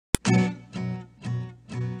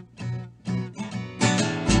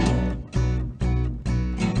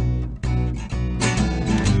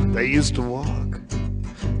They used to walk,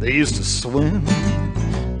 they used to swim,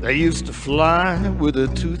 they used to fly with a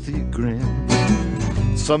toothy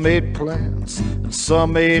grin. Some ate plants and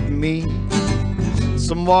some ate meat.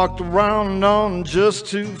 Some walked around on just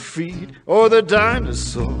 2 feet. Or the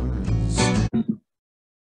dinosaurs.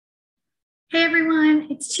 Hey everyone,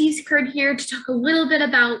 it's Cheese Curd here to talk a little bit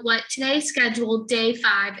about what today's schedule, day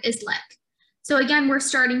 5, is like. So again, we're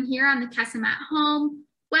starting here on the Kesem at Home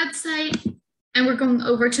website, and we're going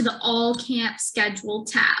over to the All Camp Schedule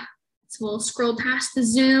tab. So we'll scroll past the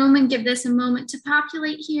Zoom and give this a moment to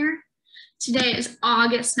populate here. Today is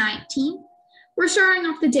August 19th. We're starting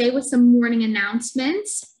off the day with some morning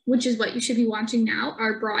announcements, which is what you should be watching now,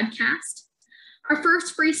 our broadcast. Our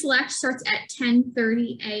first free select starts at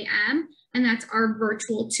 10:30 a.m., and that's our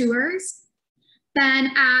virtual tours. Then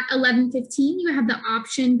at 11:15, you have the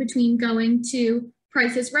option between going to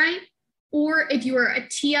Price is Right, or if you are a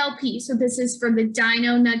TLP, so this is for the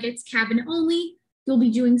Dino Nuggets cabin only, you'll be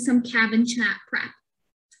doing some cabin chat prep.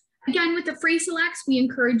 Again, with the free selects, we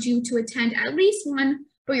encourage you to attend at least one,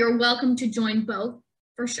 but you're welcome to join both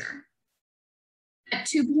for sure. At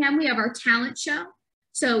 2 p.m., we have our talent show.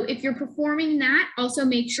 So if you're performing that, also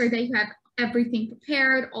make sure that you have everything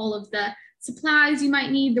prepared, all of the supplies you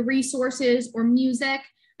might need, the resources or music,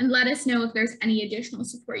 and let us know if there's any additional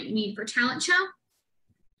support you need for talent show.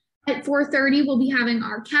 At 4:30, we'll be having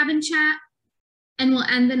our cabin chat, and we'll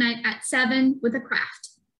end the night at 7 with a craft.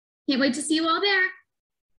 Can't wait to see you all there.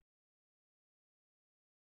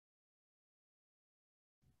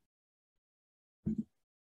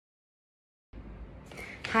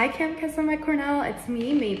 Hi Camp Kesem at Cornell, it's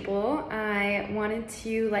me, Maple. I wanted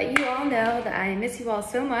to let you all know that I miss you all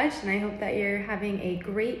so much, and I hope that you're having a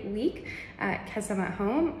great week at Kesem at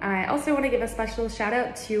Home. I also want to give a special shout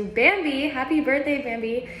out to Bambi. Happy birthday,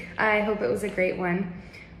 Bambi. I hope it was a great one.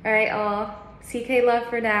 All right, all. CK love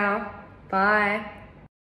for now. Bye.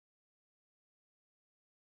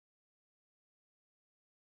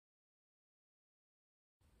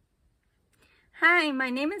 Hi, my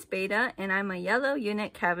name is Beta, and I'm a yellow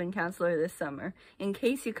unit cabin counselor this summer. In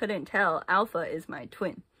case you couldn't tell, Alpha is my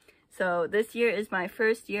twin. So this year is my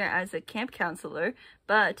first year as a camp counselor,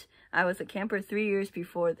 but I was a camper 3 years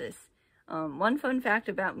before this. One fun fact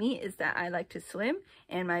about me is that I like to swim,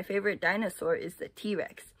 and my favorite dinosaur is the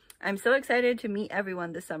T-Rex. I'm so excited to meet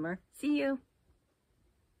everyone this summer. See you!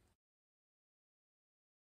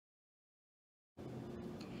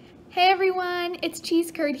 Hey everyone, it's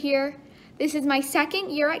Cheese Curd here. This is my second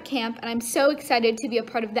year at camp, and I'm so excited to be a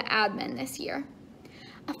part of the admin this year.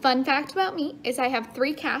 A fun fact about me is I have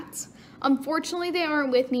 3 cats. Unfortunately, they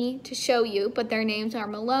aren't with me to show you, but their names are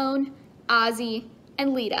Malone, Ozzy,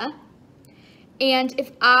 and Lita. And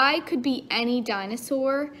if I could be any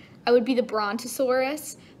dinosaur, I would be the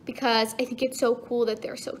Brontosaurus, because I think it's so cool that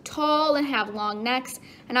they're so tall and have long necks,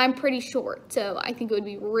 and I'm pretty short, so I think it would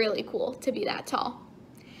be really cool to be that tall.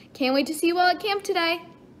 Can't wait to see you all at camp today.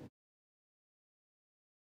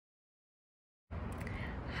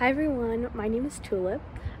 Hi everyone, my name is Tulip.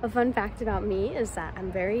 A fun fact about me is that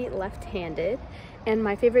I'm very left-handed, and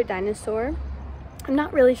my favorite dinosaur, I'm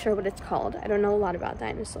not really sure what it's called. I don't know a lot about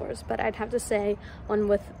dinosaurs, but I'd have to say one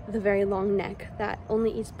with the very long neck that only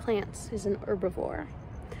eats plants is an herbivore.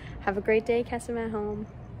 Have a great day, Kesem at Home.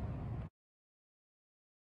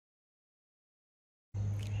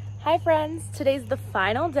 Hi friends, today's the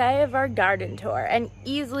final day of our garden tour and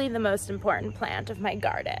easily the most important plant of my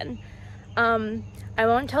garden. I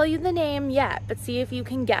won't tell you the name yet, but see if you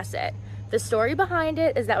can guess it. The story behind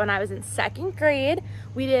it is that when I was in 2nd grade,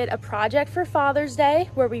 we did a project for Father's Day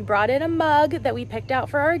where we brought in a mug that we picked out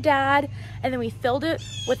for our dad, and then we filled it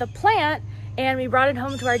with a plant and we brought it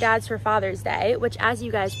home to our dads for Father's Day, which, as you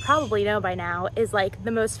guys probably know by now, is like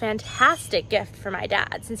the most fantastic gift for my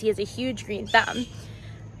dad since he has a huge green thumb.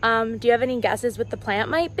 Do you have any guesses what the plant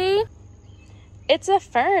might be? It's a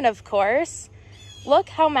fern, of course. Look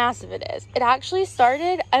how massive it is. It actually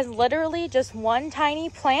started as literally just one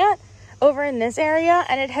tiny plant over in this area,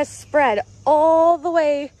 and it has spread all the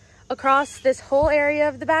way across this whole area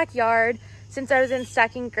of the backyard since I was in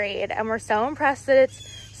 2nd grade, and we're so impressed that it's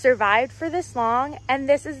survived for this long, and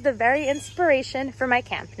this is the very inspiration for my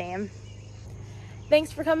camp name.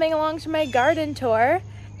 Thanks for coming along to my garden tour,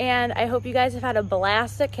 and I hope you guys have had a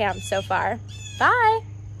blast at camp so far. Bye!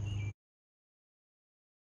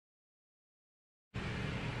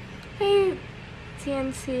 Hey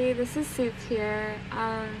TNC, this is Soup here.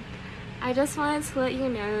 I just wanted to let you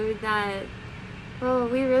know that, well,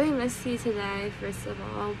 we really missed you today, first of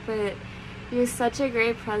all, but you're such a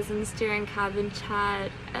great presence during cabin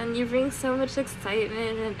chat, and you bring so much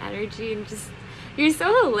excitement and energy, and just, you're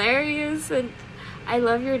so hilarious, and I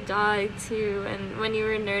love your dog too, and when you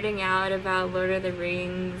were nerding out about Lord of the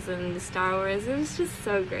Rings and Star Wars, it was just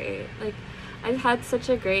so great. Like, I've had such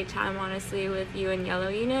a great time, honestly, with you and Yellow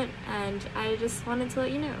Unit, and I just wanted to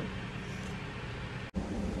let you know.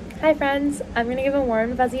 Hi friends, I'm gonna give a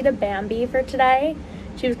warm fuzzy to Bambi for today.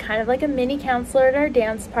 She was kind of like a mini counselor at our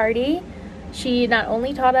dance party. She not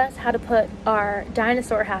only taught us how to put our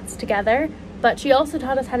dinosaur hats together, but she also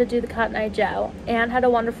taught us how to do the Cotton Eye Joe and had a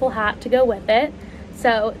wonderful hat to go with it.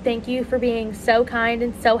 So thank you for being so kind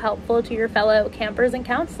and so helpful to your fellow campers and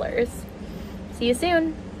counselors. See you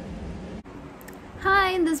soon.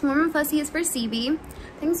 Hi, this warm and fuzzy is for CB.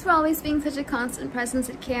 Thanks for always being such a constant presence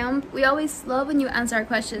at camp. We always love when you answer our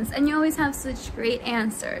questions and you always have such great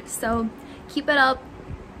answers. So keep it up.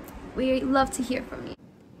 We love to hear from you.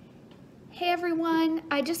 Hey everyone,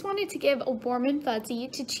 I just wanted to give a warm and fuzzy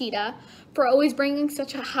to Cheetah for always bringing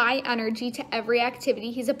such a high energy to every activity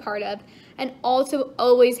he's a part of and also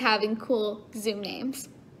always having cool Zoom names.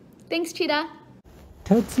 Thanks, Cheetah.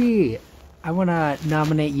 Tootsie, I want to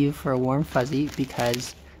nominate you for a warm fuzzy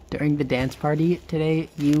because during the dance party today,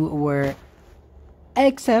 you were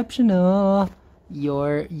exceptional.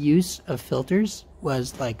 Your use of filters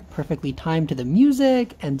was like perfectly timed to the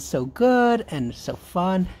music and so good and so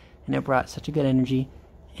fun. And it brought such a good energy.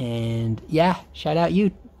 And yeah, shout out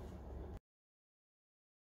you.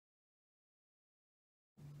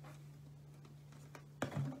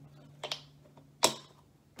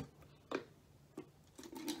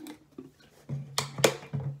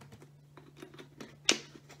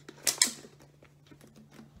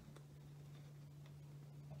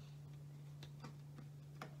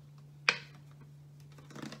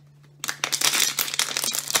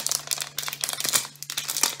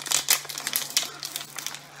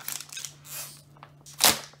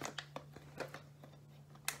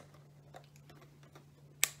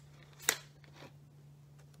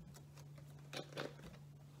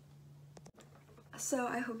 So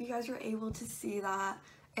I hope you guys were able to see that.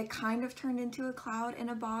 It kind of turned into a cloud in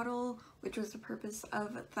a bottle, which was the purpose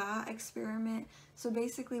of that experiment. So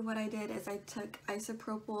basically what I did is I took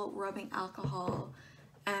isopropyl rubbing alcohol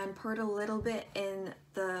and poured a little bit in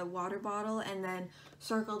the water bottle and then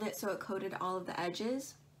circled it so it coated all of the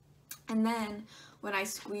edges. And then when I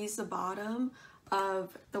squeezed the bottom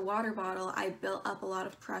of the water bottle, I built up a lot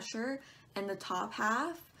of pressure in the top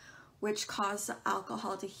half, which caused the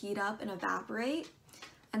alcohol to heat up and evaporate.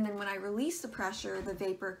 And then when I released the pressure, the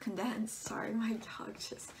vapor condensed. Sorry, my dog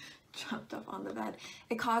just jumped up on the bed.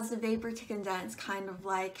 It caused the vapor to condense, kind of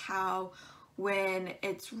like how when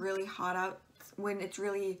it's really hot out, when it's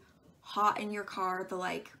really hot in your car,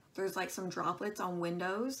 there's like some droplets on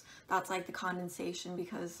windows. That's like the condensation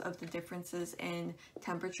because of the differences in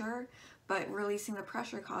temperature. But releasing the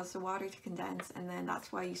pressure caused the water to condense, and then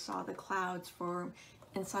that's why you saw the clouds form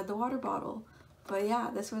inside the water bottle. But yeah,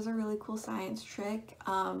 this was a really cool science trick.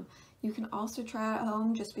 You can also try it at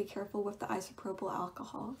home, just be careful with the isopropyl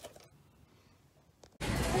alcohol.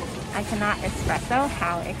 I cannot express though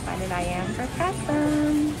how excited I am for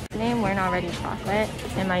Kesem. Name We're Not Ready Chocolate.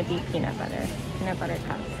 It might be peanut butter. Peanut butter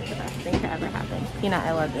cups, the best thing to ever happen. Peanut,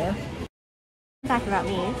 I love you. Fact about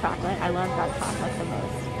me, chocolate. I love dark chocolate the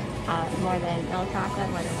most. More than milk chocolate,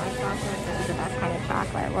 more than white chocolate. This is the best kind of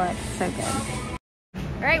chocolate. Look, so good.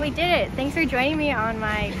 Alright, we did it! Thanks for joining me on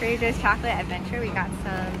my Trader Joe's chocolate adventure. We got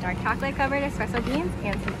some dark chocolate covered espresso beans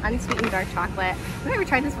and some unsweetened dark chocolate. I've never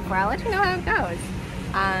tried this before, I'll let you know how it goes.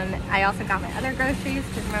 I also got my other groceries,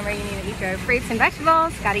 because remember you need to eat your fruits and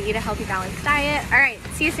vegetables, gotta eat a healthy balanced diet. Alright,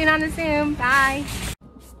 see you soon on the Zoom, bye!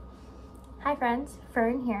 Hi friends,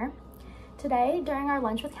 Fern here. Today, during our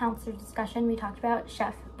lunch with counselors discussion, we talked about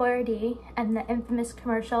Chef Boyardee and the infamous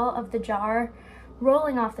commercial of the jar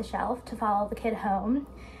rolling off the shelf to follow the kid home.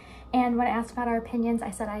 And when asked about our opinions,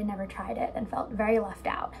 I said I had never tried it and felt very left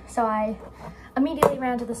out. So I immediately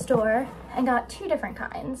ran to the store and got two different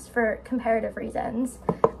kinds for comparative reasons.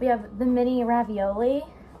 We have the mini ravioli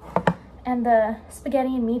and the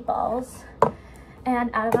spaghetti and meatballs.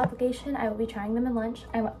 And out of obligation, I will be trying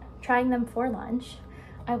them for lunch.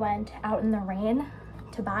 I went out in the rain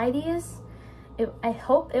to buy these. I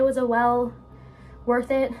hope it was a well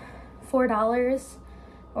worth it $4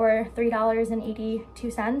 or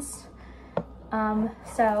 $3.82.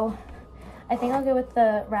 So I think I'll go with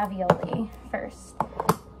the ravioli first.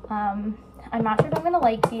 I'm not sure if I'm gonna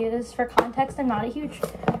like these. For context, I'm not a huge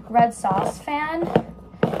red sauce fan,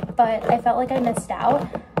 but I felt like I missed out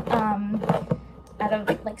out of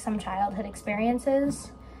like some childhood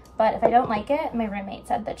experiences. But if I don't like it, my roommate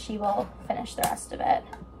said that she will finish the rest of it.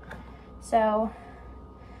 So,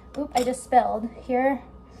 oop, I just spilled. Here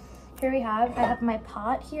we have, I have my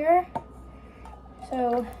pot here,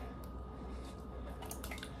 So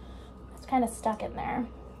it's kind of stuck in there.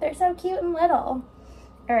 They're so cute and little.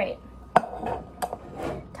 All right,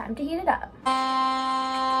 time to heat it up.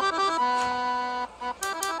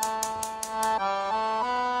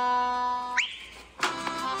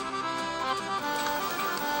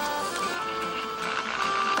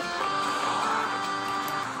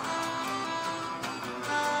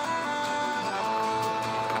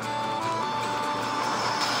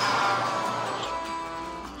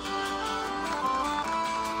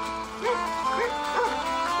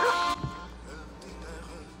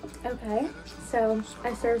 Okay, so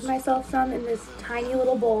I served myself some in this tiny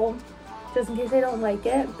little bowl, just in case I don't like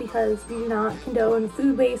it, because we do not condone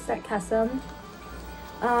food waste at Kesem.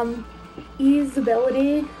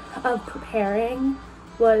 Easeability of preparing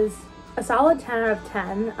was a solid 10 out of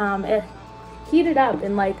 10. It heated up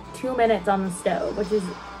in like 2 minutes on the stove, which is,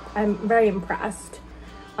 I'm very impressed.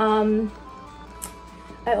 I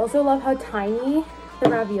also love how tiny the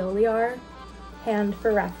ravioli are, hand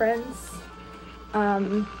for reference.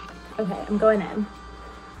 Okay, I'm going in.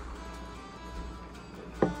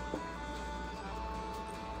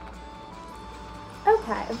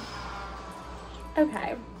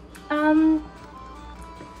 Okay.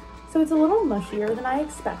 So it's a little mushier than I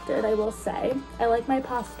expected, I will say. I like my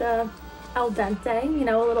pasta al dente, you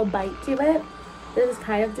know, a little bite to it. This is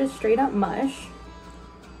kind of just straight up mush.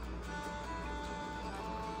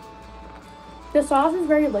 The sauce is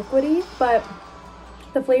very liquidy, but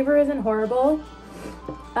the flavor isn't horrible.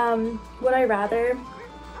 Would I rather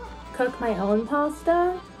cook my own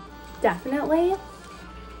pasta? Definitely.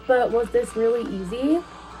 But was this really easy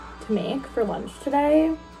to make for lunch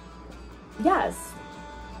today? Yes.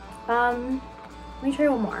 Let me try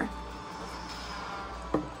one more.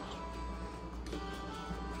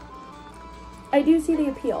 I do see the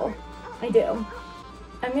appeal. I do.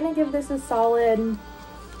 I'm gonna give this a solid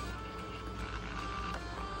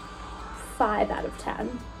 5 out of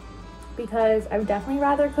 10. Because I would definitely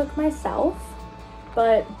rather cook myself,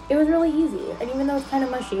 but it was really easy. And even though it's kind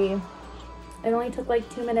of mushy, it only took like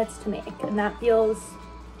 2 minutes to make, and that feels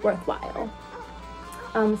worthwhile.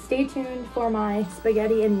 Stay tuned for my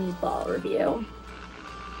spaghetti and meatball review,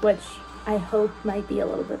 which I hope might be a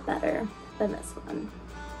little bit better than this one.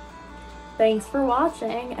 Thanks for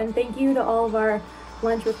watching, and thank you to all of our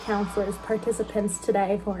Lunch with Counselors participants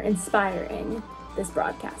today for inspiring this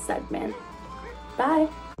broadcast segment. Bye.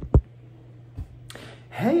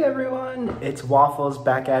 Hey everyone, it's Waffles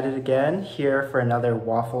back at it again, here for another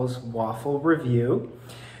Waffles Waffle review.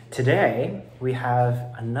 Today, we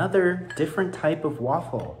have another different type of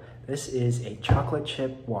waffle. This is a chocolate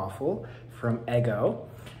chip waffle from Eggo.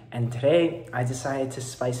 And today, I decided to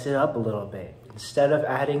spice it up a little bit. Instead of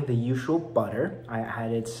adding the usual butter, I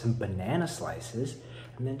added some banana slices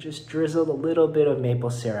and then just drizzled a little bit of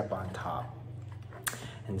maple syrup on top.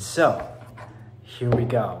 And so, here we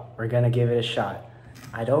go. We're gonna give it a shot.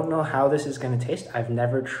 I don't know how this is gonna taste. I've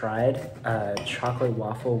never tried a chocolate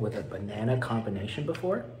waffle with a banana combination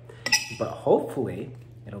before, but hopefully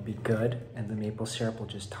it'll be good and the maple syrup will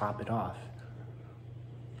just top it off.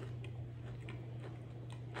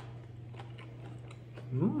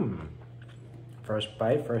 First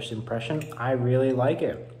bite, first impression, I really like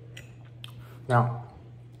it. Now,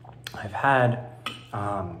 I've had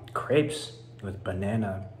crepes with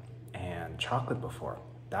banana and chocolate before.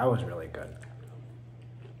 That was really good.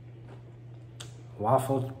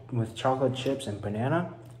 Waffle with chocolate chips and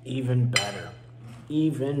banana, even better.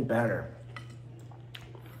 Even better.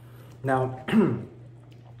 Now,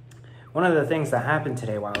 one of the things that happened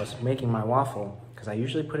today while I was making my waffle, because I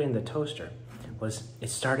usually put it in the toaster, was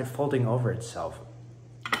it started folding over itself.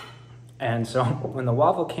 And so when the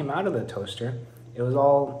waffle came out of the toaster, it was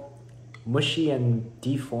all mushy and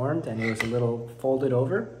deformed and it was a little folded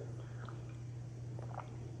over.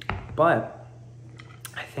 But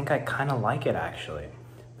I think I kind of like it actually.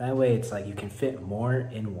 That way it's like you can fit more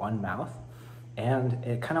in one mouth, and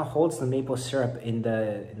it kind of holds the maple syrup in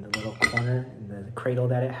the little corner, in the cradle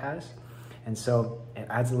that it has. And so it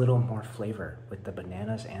adds a little more flavor with the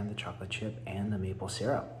bananas and the chocolate chip and the maple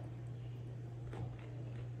syrup.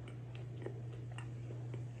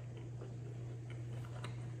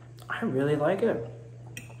 I really like it.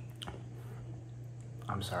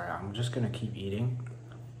 I'm sorry, I'm just gonna keep eating.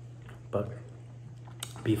 But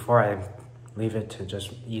before I leave it to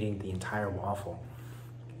just eating the entire waffle,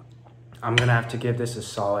 I'm gonna have to give this a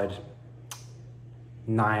solid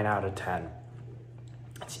 9 out of 10.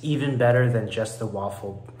 It's even better than just the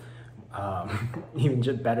waffle, even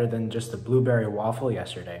just better than just the blueberry waffle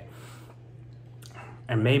yesterday.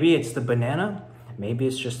 And maybe it's the banana, maybe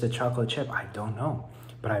it's just the chocolate chip, I don't know.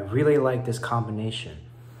 but I really like this combination.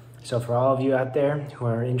 So for all of you out there who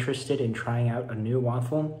are interested in trying out a new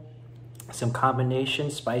waffle, some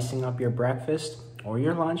combination spicing up your breakfast or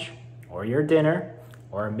your lunch or your dinner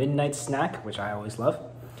or a midnight snack, which I always love.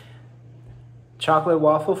 Chocolate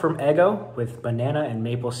waffle from Eggo with banana and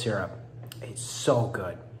maple syrup. It's so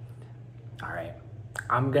good. All right,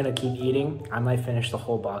 I'm gonna keep eating. I might finish the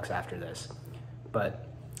whole box after this. But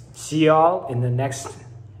see y'all in the next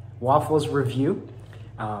waffles review.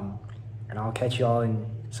 And I'll catch y'all in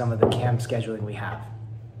some of the camp scheduling we have.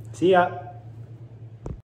 See ya.